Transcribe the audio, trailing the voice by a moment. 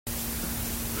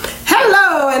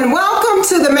Hello and welcome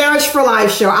to the Marriage for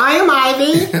Life show. I am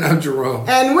Ivy. And I'm Jerome.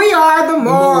 And we are the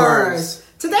Moors.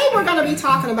 Today we're going to be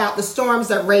talking about the storms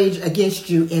that rage against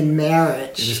you in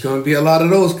marriage. And there's going to be a lot of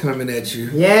those coming at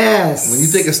you. Yes. When you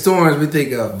think of storms, we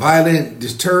think of violent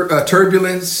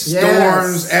turbulence, Yes.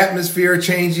 storms, atmosphere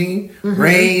changing,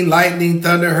 rain, lightning,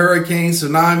 thunder, hurricanes,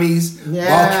 tsunamis,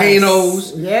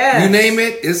 volcanoes. Yes. You name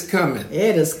it, it's coming.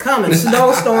 It is coming.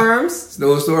 Snowstorms.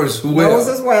 Snowstorms as well. Those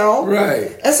as well.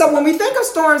 Right. And so when we think of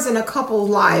storms in a couple's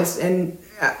lives and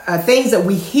things that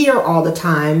we hear all the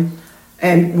time,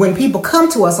 and when people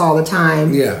come to us all the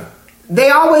time,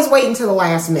 they always wait until the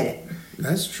last minute.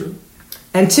 That's true.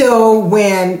 Until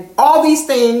when all these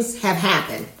things have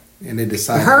happened. And they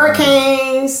decide. The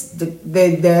hurricanes,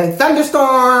 the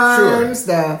thunderstorms,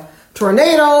 the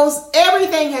tornadoes,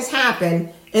 everything has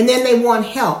happened. And then they want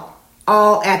help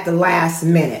all at the last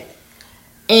minute.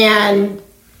 And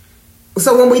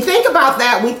so when we think about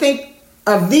that, we think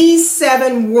of these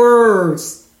 7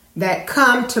 words that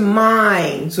come to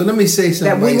mind. So let me say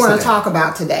something that we want to talk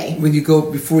about today.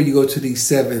 Before you go to these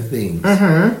 7 things,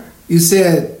 you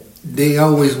said they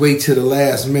always wait till the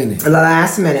last minute. The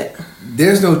last minute.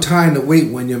 There's no time to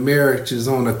wait when your marriage is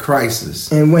on a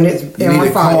crisis. And when it's you need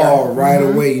to fire. call right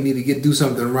away. You need to do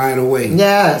something right away.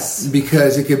 Yes.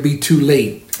 Because it could be too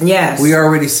late. Yes. We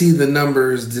already see the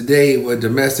numbers today with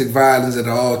domestic violence at an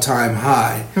all-time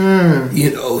high.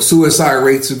 Suicide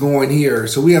rates are going here.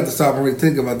 So we have to stop and really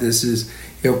think about this.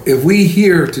 If we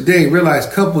here today realize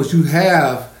couples, you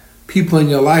have people in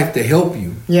your life to help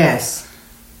you. Yes.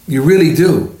 You really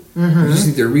do. You just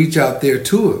need to reach out there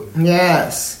to them.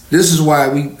 Yes. This is why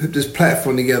we put this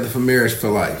platform together for Marriage for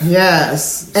Life.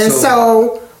 Yes. And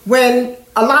so when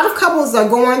a lot of couples are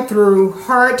going through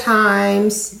hard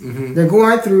times, they're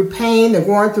going through pain, they're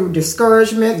going through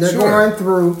discouragement, they're going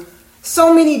through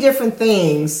so many different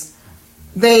things,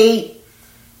 they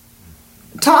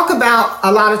talk about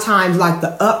a lot of times like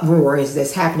the uproars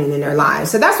that's happening in their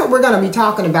lives. So that's what we're going to be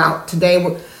talking about today.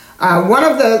 One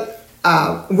of the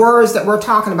words that we're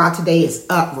talking about today is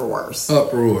uproars.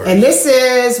 Uproar. And this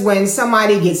is when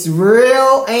somebody gets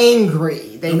real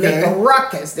angry. They make a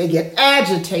ruckus. They get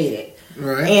agitated.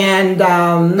 Right. And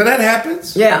but that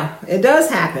happens. Yeah, it does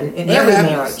happen in every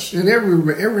marriage. In every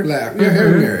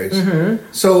marriage.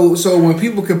 So when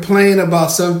people complain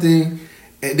about something,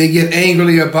 and they get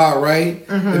angrily about, right?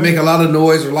 They make a lot of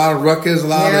noise, a lot of ruckus, a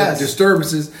lot of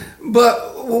disturbances. But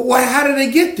how did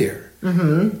they get there?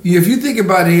 If you think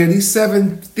about it here, these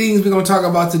 7 things we're going to talk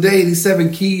about today, these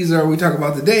 7 keys we talk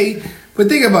about today, but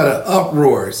think about it,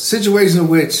 uproars, situations in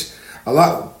which a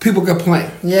lot of people complain.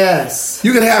 Yes.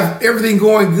 You can have everything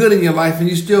going good in your life and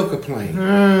you still complain.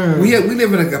 We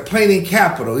live in a complaining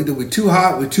capital. Either we're too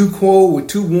hot, we're too cold, we're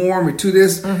too warm, we're too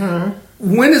this.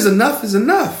 When is enough is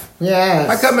enough. Yes.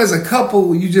 How come as a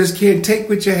couple you just can't take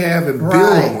what you have and build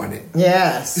on it?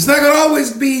 Yes. It's not going to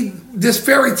always be this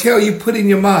fairy tale you put in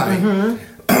your mind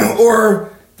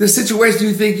or the situation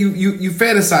you think you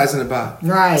fantasizing about.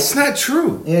 Right. It's not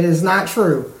true. It is not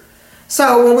true.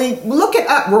 So when we look at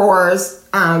uproars,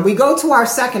 we go to our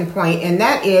second point, and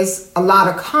that is a lot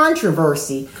of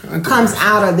controversy comes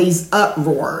out of these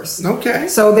uproars. Okay.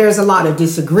 So there's a lot of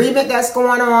disagreement that's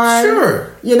going on.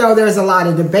 Sure. There's a lot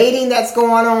of debating that's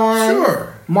going on.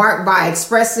 Sure. Marked by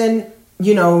expressing,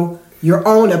 your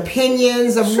own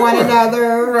opinions of one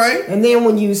another. Right. And then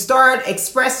when you start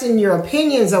expressing your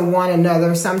opinions of one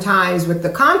another, sometimes with the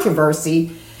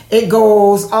controversy, it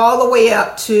goes all the way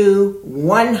up to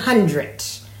 100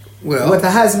 with a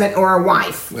husband or a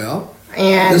wife. Well,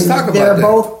 and let's talk about they're that.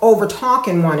 both over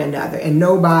talking one another and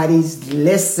nobody's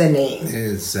listening.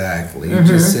 Exactly. You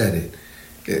just said it.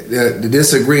 The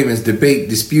disagreements, debate,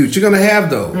 disputes, you're going to have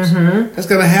those. That's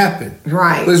going to happen.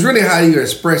 Right. But it's really how you're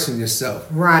expressing yourself.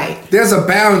 Right. There's a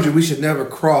boundary we should never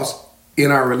cross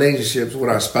in our relationships with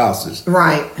our spouses.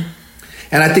 Right.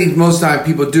 And I think most time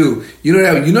people do. You know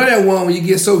that one when you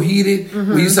get so heated,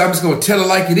 when you say, I'm just going to tell it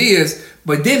like it is,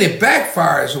 but then it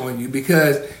backfires on you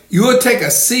because you'll take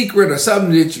a secret or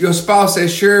something that your spouse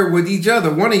has shared with each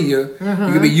other. One of you,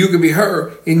 you could be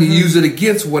her, and you use it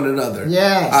against one another.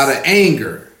 Yes. Out of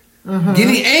anger.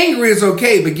 Getting angry is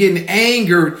okay, but getting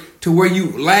angered to where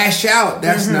you lash out,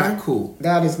 that's not cool.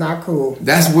 That is not cool.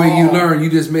 That's where you learn you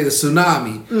just made a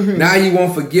tsunami. Now you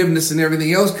want forgiveness and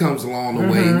everything else comes along the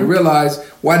way. You realize,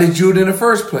 why did you do it in the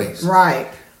first place? Right.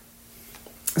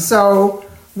 So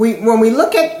when we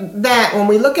look at that, when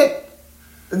we look at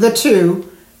the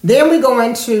two, then we go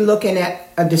into looking at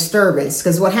a disturbance.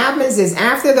 Because what happens is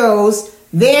after those,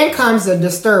 then comes a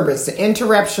disturbance, the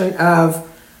interruption of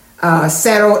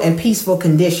settled and peaceful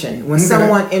condition when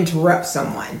someone interrupts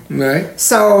someone. Right.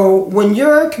 So when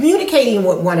you're communicating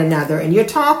with one another and you're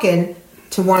talking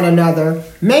to one another,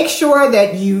 make sure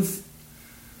that you've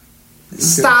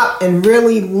stopped and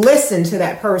really listened to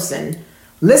that person.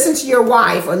 Listen to your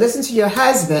wife or listen to your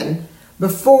husband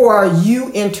before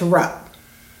you interrupt.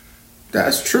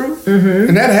 That's true.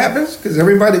 And that happens because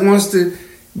everybody wants to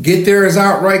get theirs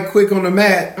out right quick on the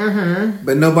mat,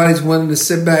 but nobody's willing to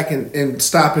sit back and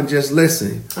stop and just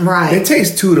listen. Right. It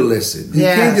takes two to listen. You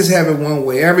can't just have it one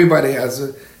way. Everybody has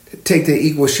to take their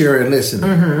equal share in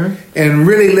listening and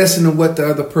really listen to what the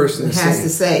other person has to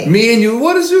say. Me and you,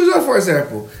 what is usual, for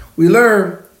example? We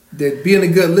learn that being a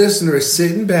good listener is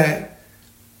sitting back,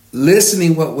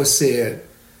 listening what was said,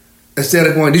 instead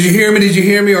of going, did you hear me? Did you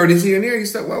hear me? Or did you hear me? You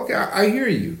say, well, okay, I hear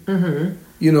you.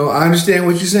 You know, I understand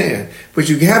what you're saying. But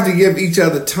you have to give each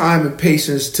other time and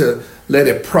patience to let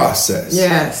it process.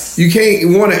 Yes. You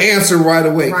can't want to answer right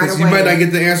away because you might not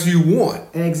get the answer you want.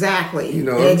 Exactly. You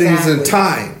know, everything's in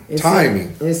timing.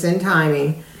 It's in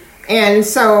timing. And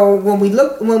so when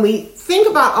we think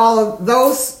about all of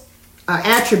those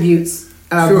attributes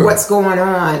of what's going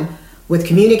on with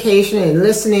communication and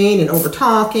listening and over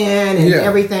talking and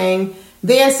everything,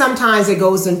 then sometimes it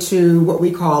goes into what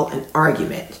we call an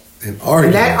argument. And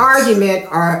that argument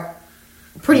are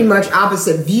pretty much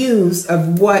opposite views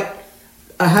of what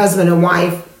a husband and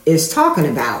wife is talking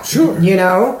about. Sure. You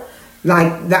know,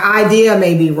 like the idea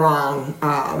may be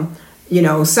wrong. You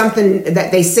know, something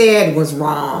that they said was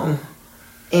wrong.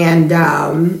 And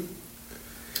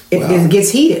it gets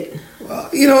heated. Well,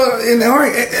 you know,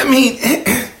 I mean,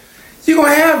 you're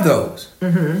going to have those.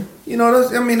 You know,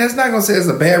 that's not going to say it's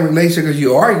a bad relationship because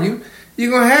you argue.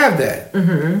 You're going to have that.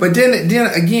 But then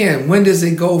again, when does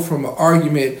it go from an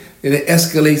argument and it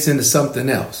escalates into something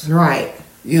else? Right.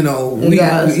 You know,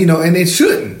 you know, and it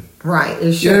shouldn't. Right.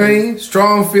 It shouldn't. You know what I mean?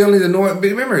 Strong feelings, but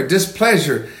remember,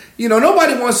 displeasure. You know,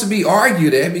 nobody wants to be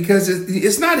argued at because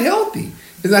it's not healthy.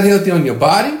 It's not healthy on your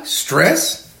body.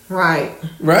 Stress. Right.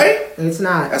 Right? It's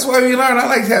not. That's why we learn.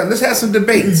 Let's have some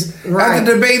debates. Right. After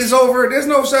the debate is over, there's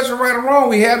no such a right or wrong.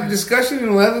 We have a discussion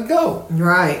and let it go.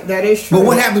 Right. That is true. But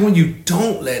what happens when you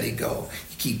don't let it go?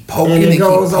 You keep poking and it keep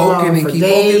goes poking on and for keep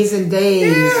days poking. and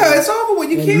days. Yeah, it's over with.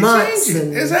 You can't months change it.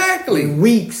 and Exactly.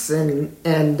 Weeks and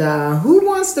who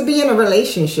wants to be in a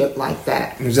relationship like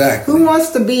that? Exactly. Who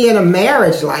wants to be in a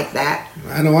marriage like that?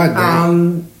 I know I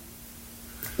do.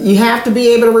 You have to be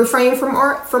able to refrain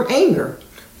from anger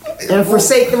and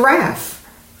forsake the wrath.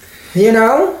 You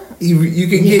know, you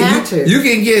can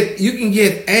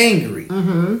get angry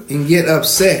and get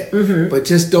upset, but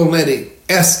just don't let it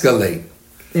escalate.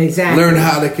 Exactly. Learn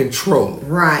how to control it.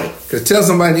 Right. Because tell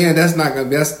somebody, that's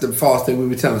the false thing we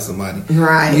be telling somebody.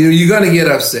 Right. You're gonna get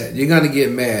upset. You're gonna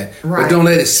get mad. Right. But don't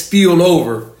let it spill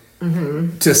over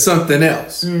to something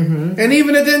else. And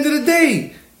even at the end of the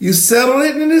day, you settle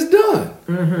it and it's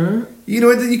done. You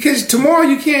know, because tomorrow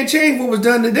you can't change what was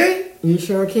done today. You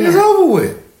sure can. It's over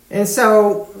with. And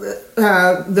so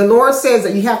the Lord says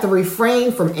that you have to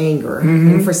refrain from anger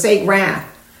and forsake wrath.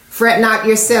 Fret not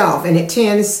yourself, and it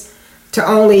tends to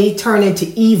only turn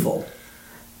into evil.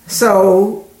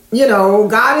 So, you know,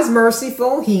 God is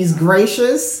merciful. He's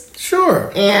gracious.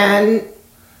 Sure. And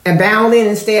abounding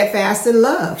and steadfast in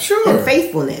love. Sure. And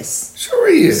faithfulness. Sure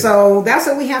he is. So that's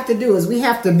what we have to do, is we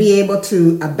have to be able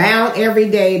to abound every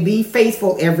day, be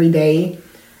faithful every day,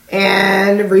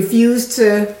 and refuse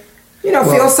to,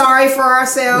 feel sorry for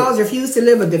ourselves, refuse to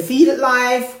live a defeated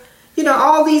life. You know,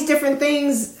 all these different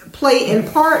things play in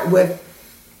part with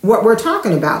what we're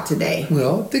talking about today.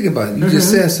 Well, think about it. You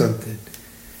just said something.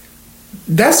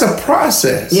 That's a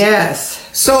process. Yes.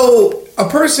 So a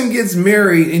person gets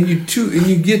married and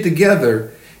you get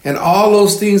together and all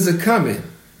those things are coming.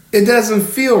 It doesn't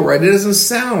feel right. It doesn't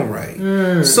sound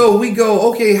right. So we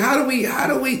go, okay, how do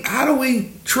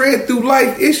we tread through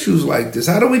life issues like this?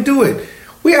 How do we do it?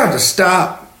 We have to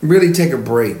stop, really take a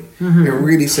break and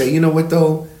really say, you know what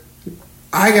though?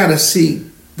 I got to seek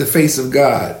the face of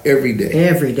God every day.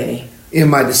 Every day. In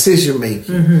my decision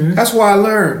making. That's why I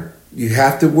learned. You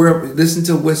have to listen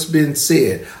to what's been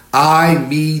said. I,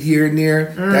 me, here and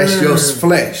there. That's your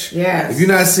flesh. Yes. If you're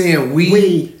not saying we're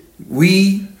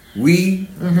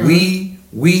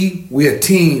a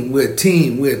team. We're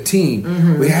a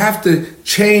team. We have to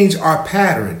change our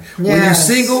pattern. Yes. When you're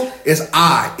single, it's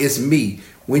it's me.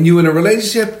 When you're in a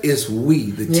relationship, it's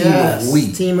we, the team of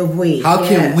we. Team of we. How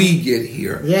can we get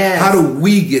here? Yes. How do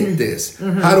we get this?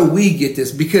 How do we get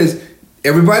this? Because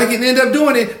everybody can end up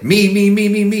doing it. Me.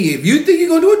 If you think you're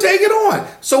going to do it, take it on.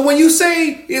 So when you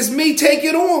say it's me, take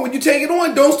it on. When you take it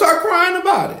on, don't start crying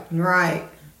about it. Right.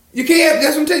 You can't have,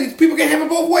 that's what I'm telling you, people can't have it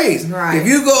both ways. Right. If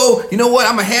you go, you know what,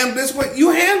 I'm going to handle this way,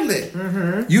 you handle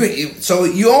it. So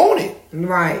you own it.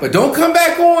 Right. But don't come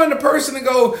back on the person and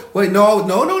go, wait,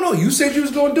 no. You said you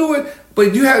was going to do it.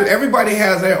 But everybody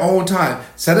has their own time.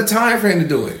 Set a time frame to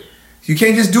do it. You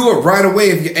can't just do it right away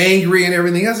if you're angry and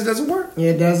everything else. It doesn't work.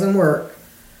 It doesn't work.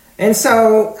 And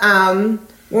so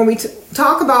when we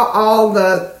talk about all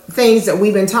the things that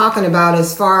we've been talking about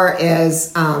as far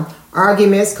as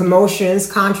arguments, commotions,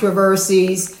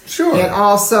 controversies, sure, and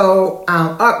also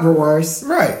uproars.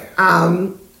 Right.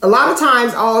 A lot of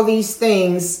times all these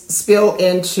things spill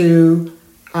into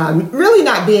really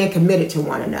not being committed to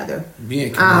one another.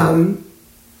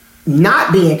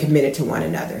 Not being committed to one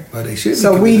another. Well, they should.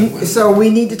 So we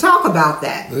need to talk about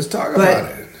that. Let's talk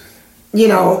about it. You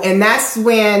know, and that's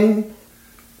when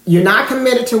you're not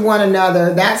committed to one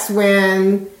another. That's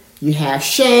when you have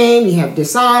shame, you have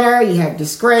dishonor, you have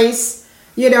disgrace,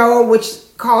 you know, which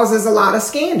causes a lot of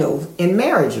scandal in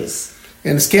marriages.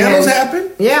 And the scandals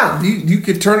happen. Yeah. You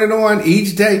could turn it on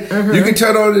each day. You can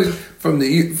turn on it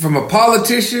from a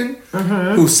politician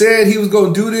who said he was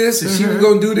going to do this and she was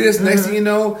going to do this. Next thing you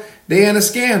know, they in a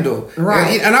scandal.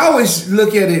 Right. And I always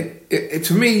look at it,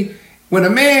 to me, when a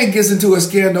man gets into a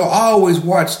scandal, I always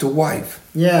watch the wife.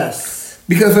 Yes.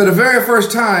 Because for the very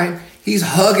first time, he's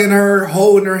hugging her,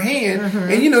 holding her hand,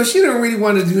 and you know she didn't really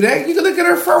want to do that. You can look at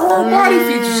her body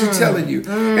features. She's telling you,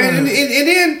 and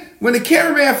then when the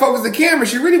cameraman focuses the camera,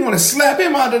 she really want to slap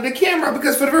him out of the camera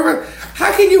because for the very,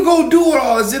 how can you go do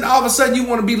all this? Then all of a sudden you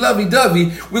want to be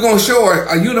lovey-dovey. We're gonna show her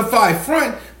a unified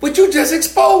front, but you just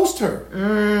exposed her.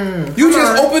 You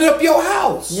just opened up your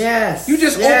house. Yes. You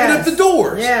just opened up the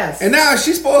doors. Yes. And now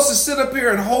she's supposed to sit up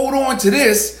here and hold on to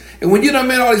this. And when you done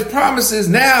made all these promises,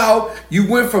 now you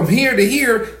went from here to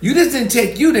here. You just didn't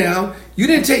take you down. You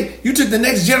took the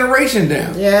next generation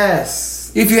down.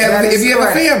 Yes. If you have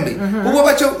a family. But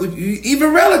what about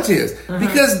even relatives?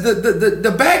 Because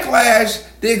the backlash,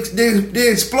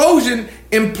 the explosion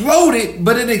imploded,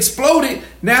 but it exploded.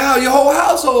 Now your whole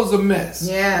household's a mess.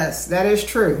 Yes, that is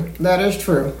true.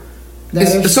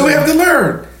 So we have to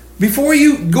learn. Before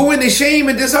you go into shame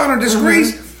and dishonor,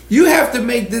 disgrace, you have to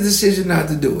make the decision not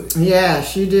to do it.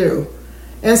 Yes, you do.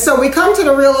 And so we come to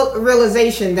the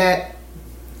realization that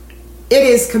it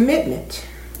is commitment.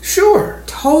 Sure.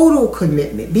 Total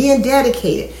commitment. Being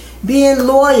dedicated. Being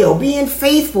loyal. Being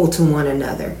faithful to one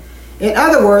another. In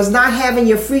other words, not having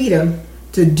your freedom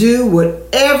to do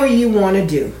whatever you want to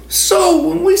do. So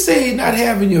when we say not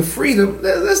having your freedom,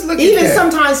 let's look at that. Even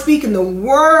sometimes speaking the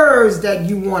words that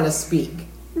you want to speak.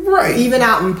 Right. Even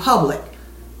out in public.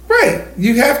 Right.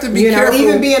 You have to be careful.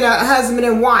 Even being a husband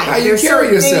and wife. How you carry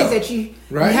yourself. Things that you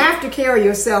have to carry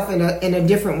yourself in a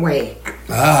different way.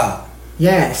 Ah.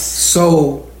 Yes.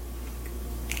 So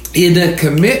in a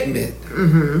commitment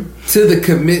to the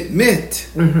commitment,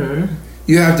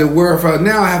 you have to work for.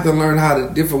 Now I have to learn how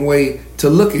to different way to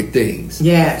look at things.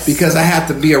 Yes. Because I have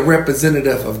to be a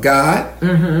representative of God,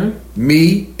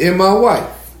 me, and my wife.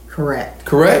 Correct.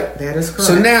 That is correct.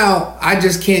 So now I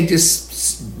just can't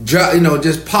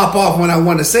just pop off when I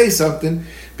want to say something,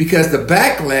 because the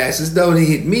backlash is though it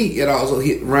hit me, it also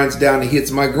runs down and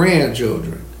hits my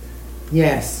grandchildren.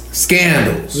 Yes.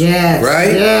 Scandals. Yes.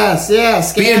 Right? Yes.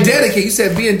 Scandals. Being dedicated. You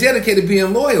said being dedicated,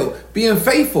 being loyal, being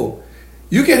faithful.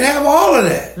 You can have all of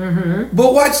that.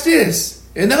 But watch this.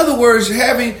 In other words,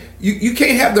 you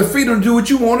can't have the freedom to do what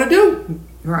you want to do.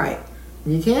 Right.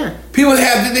 You can't. People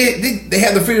have they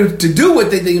have the freedom to do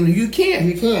what they think. You can't.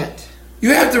 You can't.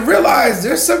 You have to realize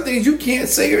there's some things you can't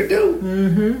say or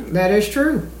do. That is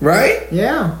true. Right?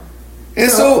 Yeah. And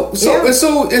so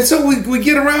we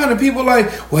get around and people are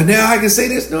like, well, now I can say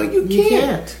this. No, you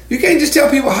can't. You can't just tell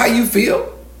people how you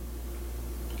feel.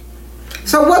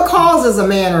 So what causes a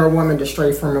man or a woman to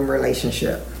stray from a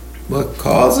relationship? What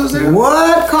causes it?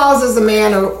 What causes a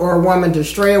man or a woman to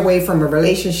stray away from a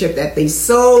relationship that they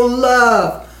so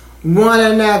love one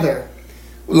another?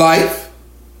 Life.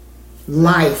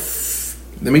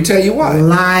 Let me tell you why.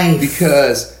 Life.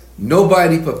 Because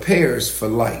nobody prepares for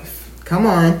life. Come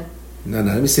on. No,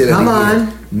 let me say that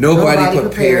again. Nobody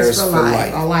prepares for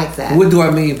life. I like that. What do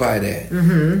I mean by that?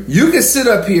 You can sit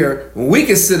up here, we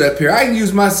can sit up here. I can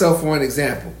use myself for an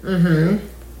example.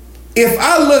 If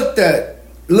I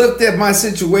looked at my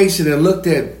situation and looked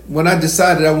at when I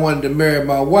decided I wanted to marry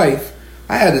my wife,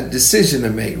 I had a decision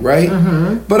to make, right?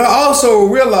 But I also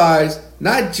realized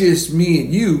not just me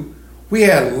and you, we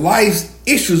had life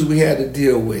issues we had to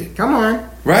deal with. Come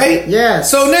on. Right? Yes.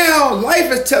 So now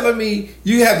life is telling me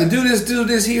you have to do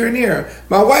this here and there.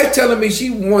 My wife telling me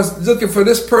she looking for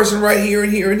this person right here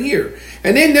and here and here.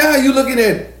 And then now you're looking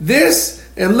at this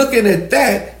and looking at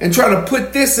that and trying to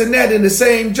put this and that in the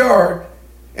same jar.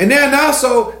 And then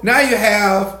also, now you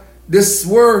have this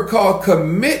word called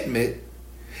commitment.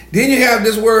 Then you have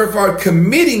this word for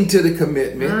committing to the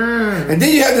commitment. And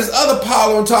then you have this other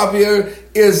pile on top here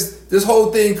is this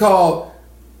whole thing called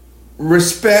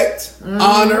respect,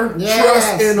 honor,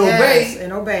 trust, and obey.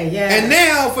 And obey, yes. And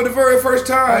now, for the very first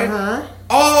time,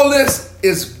 all this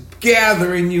is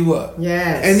gathering you up.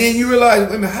 Yes. And then you realize,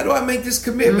 wait a minute, how do I make this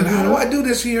commitment? How do I do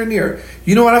this here and there?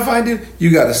 You know what I find it? You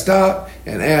got to stop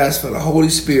and ask for the Holy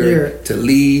Spirit to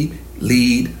lead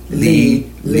me.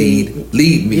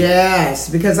 Yes,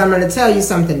 because I'm going to tell you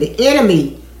something. The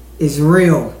enemy is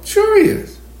real. Sure he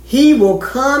is. He will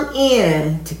come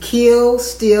in to kill,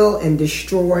 steal, and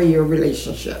destroy your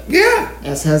relationship. Yeah.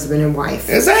 As husband and wife.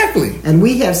 Exactly. And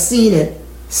we have seen it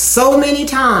so many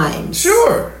times.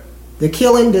 Sure. The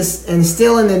killing and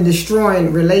stealing and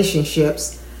destroying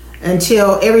relationships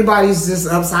until everybody's just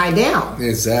upside down.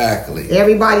 Exactly.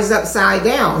 Everybody's upside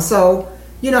down. So,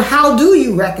 how do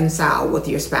you reconcile with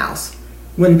your spouse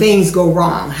when things go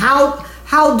wrong?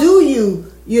 How do you,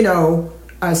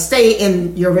 stay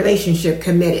in your relationship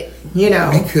committed?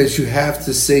 Because you have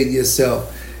to say to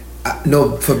yourself,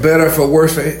 for better, for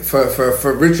worse,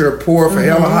 for richer or poor, for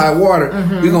hell or high water,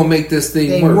 we're going to make this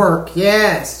thing work.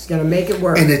 Yes, it's going to make it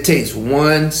work. And it takes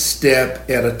one step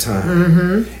at a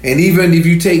time. And even if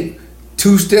you take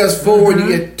 2 steps forward, you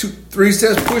get 3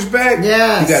 steps pushed back, you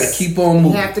got to keep on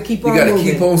moving. You have to keep on moving. You got to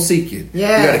moving. keep on seeking.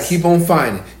 Yes. You got to keep on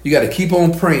finding. You got to keep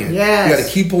on praying. Yes. You got to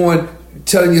keep on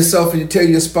telling yourself and you tell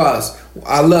your spouse,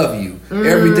 I love you.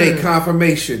 Every day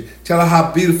confirmation. Tell her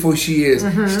how beautiful she is.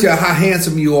 Tell her how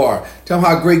handsome you are. Tell her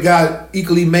how great God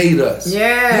equally made us.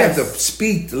 Yes. You have to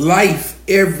speak life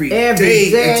every day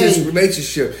into this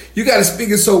relationship. You got to speak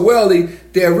it so well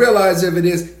they realize if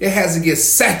it has to get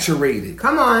saturated.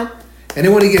 Come on. And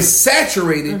then when it gets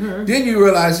saturated, then you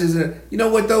realize, you know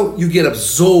what though? You get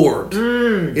absorbed.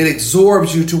 It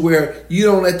absorbs you to where you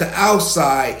don't let the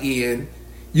outside in.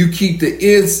 You keep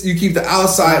the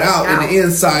outside out and the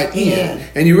inside in.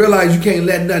 And you realize you can't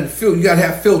let nothing filter. You gotta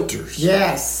have filters.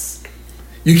 Yes.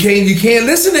 You can't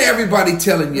listen to everybody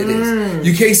telling you this.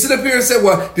 You can't sit up here and say,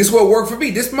 well, this will work for me.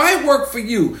 This might work for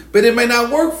you, but it may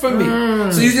not work for me.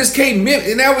 So you just can't mimic.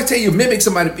 And I always tell you, mimic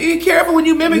somebody. Be careful when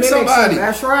you mimic somebody.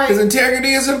 That's right. Because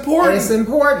integrity is important. It's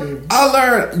important. I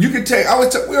learned,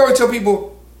 we always tell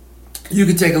people, you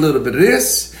can take a little bit of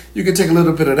this, you can take a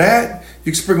little bit of that,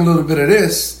 you can sprinkle a little bit of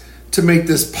this to make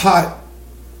this pot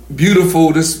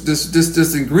beautiful,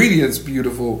 this ingredients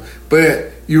beautiful.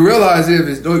 But you realize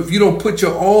if you don't put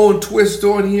your own twist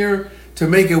on here to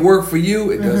make it work for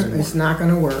you, it doesn't work. It's not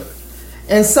going to work.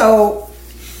 And so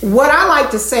what I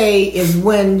like to say is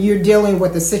when you're dealing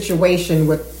with a situation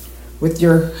with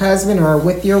your husband or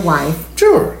with your wife,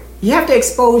 sure, you have to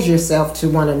expose yourself to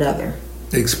one another.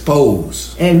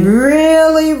 Expose. And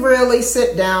really, really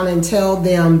sit down and tell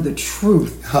them the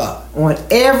truth on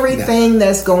everything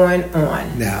that's going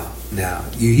on. Now,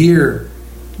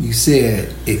 you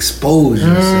said expose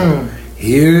yourself.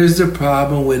 Here's the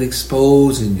problem with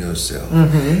exposing yourself.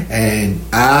 And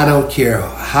I don't care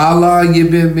how long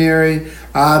you've been married.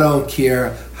 I don't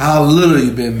care how little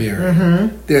you've been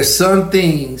married. There's some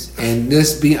things, and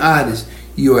let's be honest,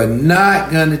 you are not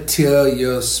going to tell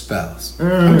your spouse.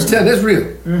 I'm just telling you, that's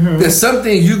real. There's some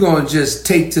things you're going to just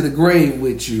take to the grave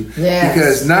with you. Yes.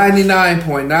 Because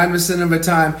 99.9% of the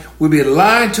time, we'll be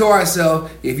lying to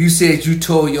ourselves if you said you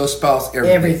told your spouse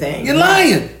everything. You're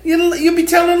lying. You'll be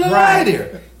telling a lie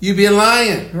there. You'll be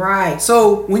lying. Right.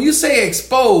 So when you say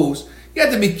expose, you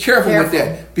have to be careful with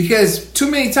that. Because too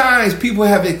many times people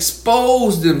have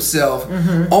exposed themselves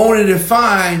only to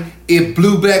find it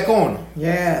blew back on them.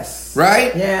 Yes.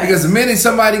 Right? Yes. Because the minute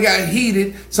somebody got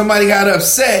heated, somebody got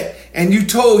upset, and you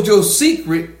told your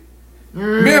secret,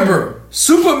 remember,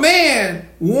 Superman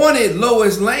wanted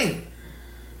Lois Lane.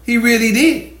 He really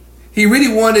did. He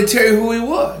really wanted to tell you who he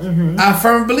was. I'm a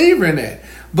firm believer in that.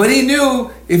 But he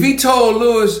knew if he told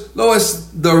Lois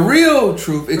the real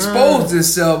truth, exposed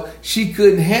himself, she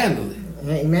couldn't handle it.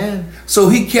 Amen. So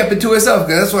he kept it to himself.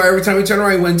 That's why every time he turned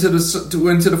around, he went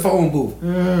into the phone booth.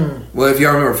 Well, if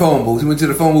y'all remember phone booth, he went to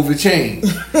the phone booth to change.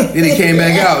 Then he came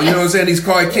back out. You know what I'm saying? These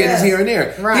card kittens here and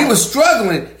there. Right. He was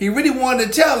struggling. He really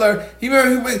wanted to tell her. He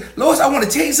went, Lois, I want to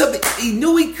tell you something. He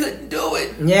knew he couldn't do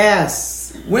it.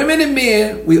 Yes. Women and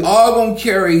men, we all gonna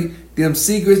carry them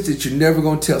secrets that you're never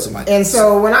gonna tell somebody. And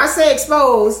so when I say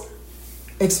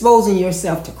exposing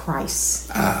yourself to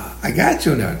Christ. I got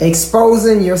you now.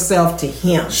 Exposing yourself to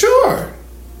Him. Sure.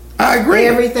 I agree.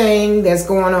 Everything that's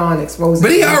going on, exposing.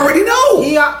 But He already knows.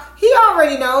 He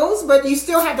already knows, but you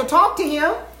still have to talk to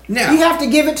Him. Now, you have to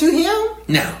give it to Him.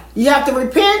 Now, you have to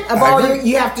repent of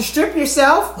you have to strip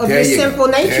yourself of your sinful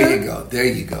nature. There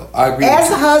you go. I agree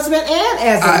as a husband and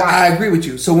as a wife. I agree with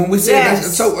you. So when we say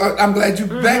that, I'm glad you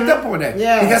backed up on that.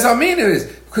 Yes. Because I mean it is.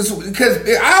 Because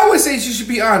I always say you should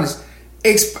be honest.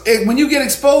 When you get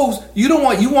exposed, you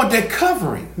want that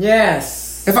covering. Yes.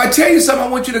 If I tell you something, I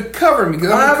want you to cover me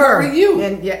because I'm going to cover you.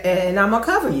 And I'm going to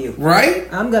cover you.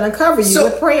 Right? I'm going to cover you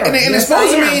with prayer. And it's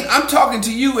supposed to mean I'm talking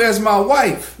to you as my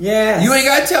wife. Yes. You ain't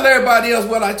got to tell everybody else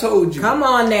what I told you. Come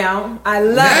on now. I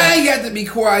love it. Now you have to be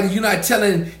quiet. You're not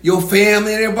telling your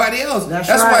family and everybody else. That's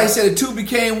right. Why he said the two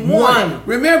became one.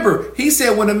 Remember, he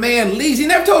said when a man leaves, he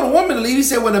never told a woman to leave. He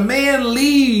said when a man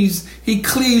leaves, he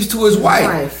cleaves to his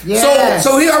wife. Yes.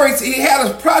 So he had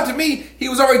a pride to me. He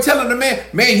was already telling the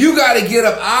man, you got to get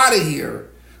up out of here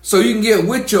so you can get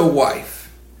with your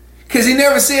wife. Because he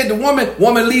never said the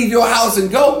woman, leave your house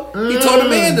and go. He told the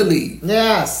man to leave.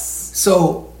 Yes.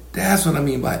 So that's what I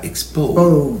mean by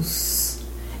expose.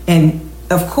 And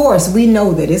of course, we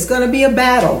know that it's going to be a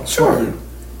battle. Sure. For you.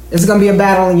 It's going to be a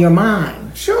battle in your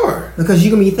mind. Sure. Because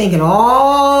you're going to be thinking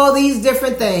all these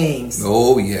different things.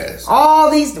 Oh, yes. All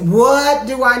these, what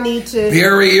do I need to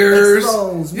barriers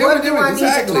expose? What do I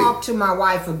need to talk to my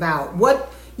wife about?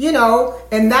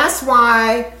 And that's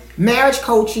why marriage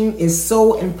coaching is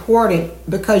so important,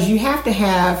 because you have to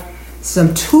have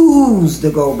some tools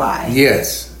to go by.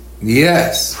 Yes.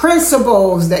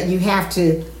 Principles that you have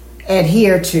to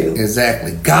adhere to.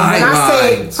 Exactly. Guidelines. When I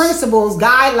say principles,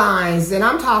 guidelines, then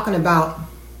I'm talking about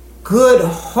good,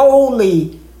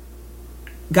 holy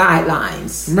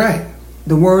guidelines. Right.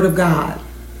 The Word of God.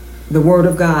 The Word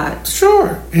of God.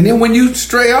 Sure. And then when you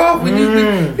stray off,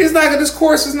 this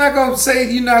course is not going to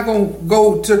say you're not going to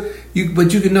go to you,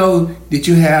 but you can know that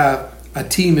you have a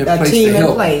team in place to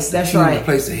help. That's right. In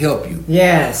place to help you.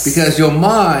 Yes. Because your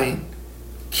mind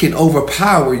can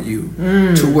overpower you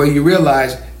to where you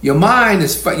realize your mind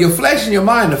is your flesh and your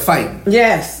mind are fighting.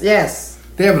 Yes.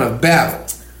 They're having a battle.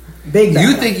 Big battle.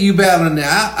 You think you battling the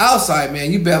outside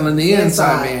man, you battling the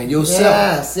inside man,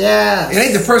 yourself. Yes. It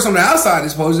ain't the person on the outside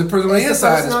is supposed to, the person on the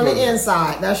inside is supposed to. On the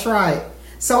inside, that's right.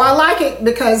 So I like it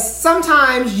because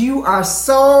sometimes you are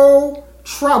so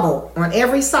troubled on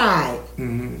every side,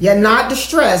 yet not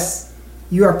distressed.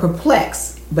 You are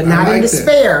perplexed, but not in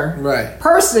despair. Right.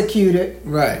 Persecuted,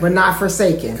 right, but not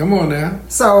forsaken. Come on now.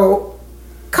 So,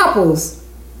 couples,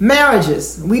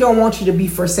 marriages, we don't want you to be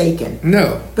forsaken.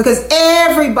 No. Because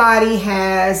everybody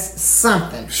has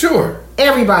something. Sure.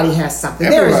 Everybody has something.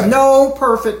 Everybody. There is no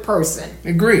perfect person. I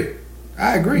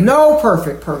agree. No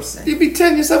perfect person. You'd be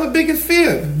telling yourself a biggest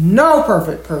fib. No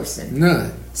perfect person.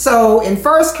 None. So in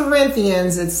 1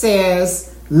 Corinthians it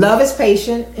says, love is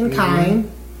patient and kind.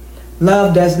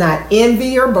 Love does not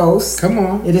envy or boast. Come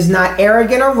on. It is not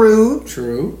arrogant or rude.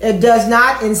 True. It does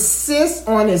not insist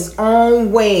on its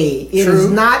own way. It is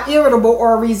not irritable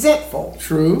or resentful.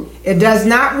 True. It does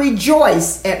not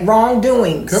rejoice at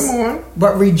wrongdoings. Come on.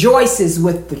 But rejoices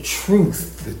with the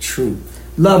truth. The truth.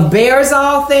 Love bears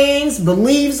all things,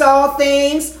 believes all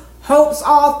things, hopes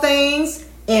all things,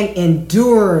 and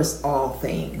endures all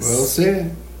things. Well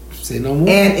said. Say no more.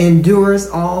 And endures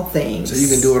all things. So you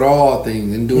can do it all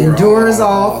things. Endures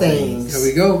all things. There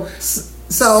we go.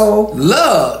 So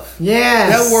love.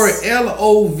 Yes. That word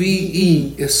LOVE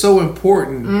is so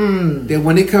important that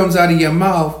when it comes out of your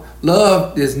mouth,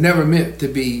 love is never meant to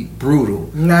be brutal.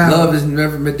 No. Love is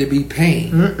never meant to be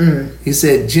pain. He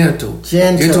said gentle.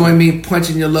 Gentle ain't mean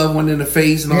punching your loved one in the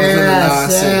face and all this other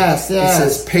nonsense. It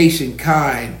says patient,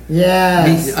 kind,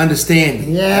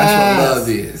 understanding. That's what love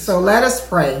is. So let us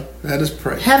pray. Let us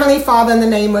pray. Heavenly Father, in the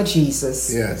name of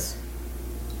Jesus. Yes.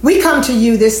 We come to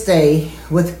you this day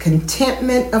with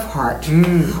contentment of heart.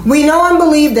 We know and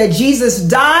believe that Jesus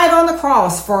died on the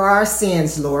cross for our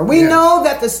sins, Lord. We know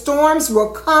that the storms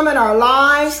will come in our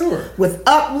lives with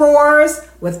uproars,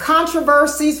 with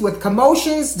controversies, with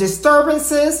commotions,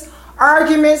 disturbances,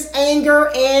 arguments,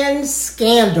 anger, and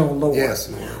scandal, Lord. Yes,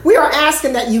 Lord. We are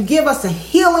asking that you give us a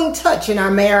healing touch in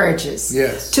our marriages.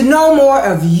 Yes. To know more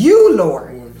of you,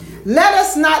 Lord. Let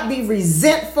us not be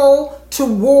resentful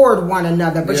toward one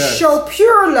another, but show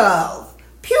pure love,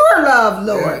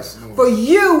 Lord, for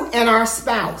you and our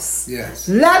spouse. Yes.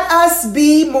 Let us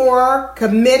be more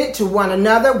committed to one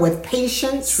another with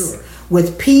patience,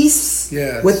 with peace,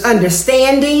 with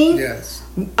understanding,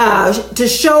 to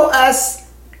show us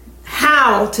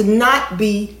how to not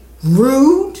be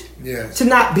rude, to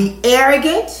not be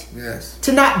arrogant,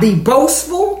 to not be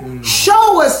boastful.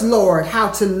 Show us, Lord,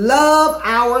 how to love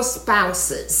our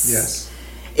spouses. Yes.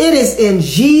 It is in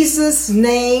Jesus'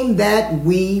 name that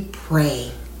we pray.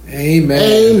 Amen.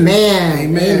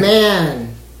 Amen.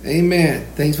 Amen. Amen.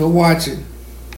 Thanks for watching.